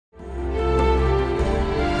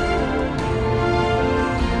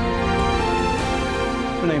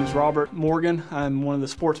Robert Morgan. I'm one of the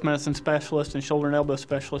sports medicine specialists and shoulder and elbow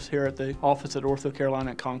specialists here at the office at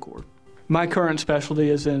OrthoCarolina at Concord. My current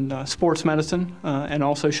specialty is in sports medicine and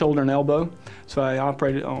also shoulder and elbow. So I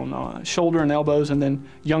operate on shoulder and elbows and then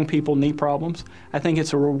young people knee problems. I think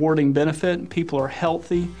it's a rewarding benefit. People are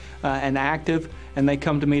healthy and active, and they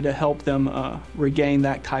come to me to help them regain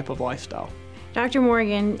that type of lifestyle. Dr.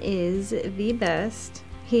 Morgan is the best.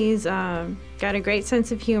 He's got a great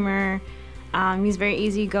sense of humor. He's very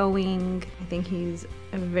easygoing. I think he's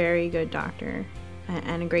a very good doctor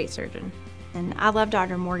and a great surgeon. And I love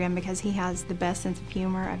Dr. Morgan because he has the best sense of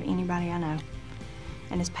humor of anybody I know.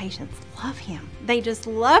 And his patients love him. They just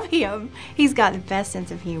love him. He's got the best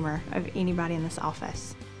sense of humor of anybody in this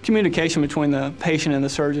office. Communication between the patient and the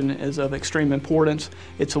surgeon is of extreme importance.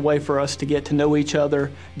 It's a way for us to get to know each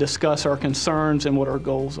other, discuss our concerns and what our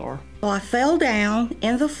goals are. Well, I fell down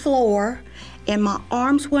in the floor and my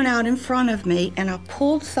arms went out in front of me and I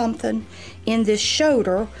pulled something in this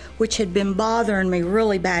shoulder which had been bothering me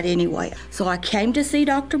really bad anyway. So I came to see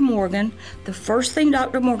Dr. Morgan. The first thing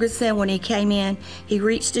Dr. Morgan said when he came in, he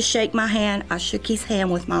reached to shake my hand. I shook his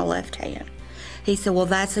hand with my left hand. He said, "Well,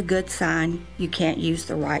 that's a good sign. You can't use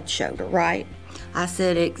the right shoulder, right?" I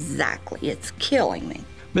said, "Exactly. It's killing me."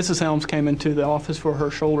 Mrs. Helms came into the office for her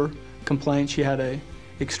shoulder complaint. She had an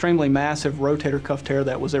extremely massive rotator cuff tear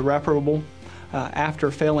that was irreparable. After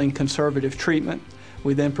failing conservative treatment,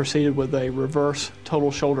 we then proceeded with a reverse total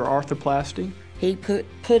shoulder arthroplasty. He put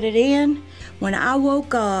it in. When I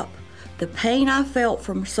woke up, the pain I felt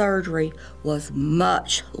from surgery was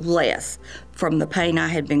much less from the pain I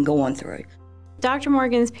had been going through. Dr.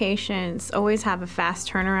 Morgan's patients always have a fast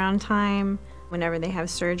turnaround time whenever they have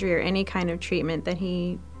surgery or any kind of treatment that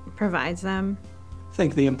he provides them. I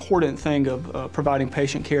think the important thing of providing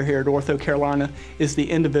patient care here at OrthoCarolina is the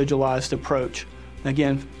individualized approach.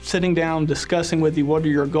 Again, sitting down, discussing with you what are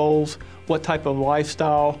your goals, what type of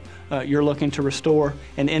lifestyle you're looking to restore,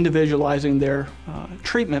 and individualizing their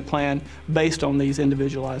treatment plan based on these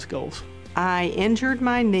individualized goals. I injured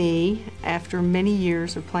my knee after many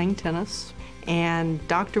years of playing tennis, and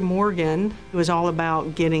Dr. Morgan was all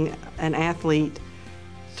about getting an athlete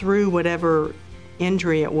through whatever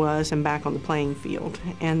injury it was and back on the playing field.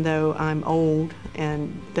 And though I'm old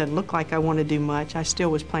and doesn't look like I want to do much, I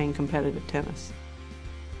still was playing competitive tennis.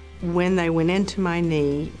 When they went into my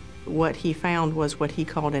knee, what he found was what he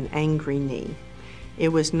called an angry knee. It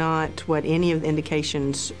was not what any of the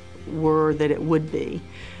indications were that it would be,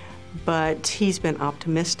 but he's been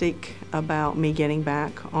optimistic about me getting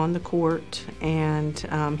back on the court, and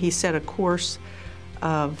he set a course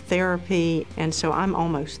of therapy, and so I'm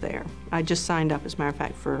almost there. I just signed up, as a matter of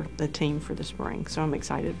fact, for the team for the spring, so I'm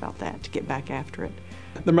excited about that, to get back after it.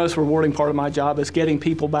 The most rewarding part of my job is getting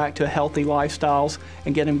people back to healthy lifestyles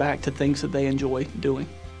and getting back to things that they enjoy doing.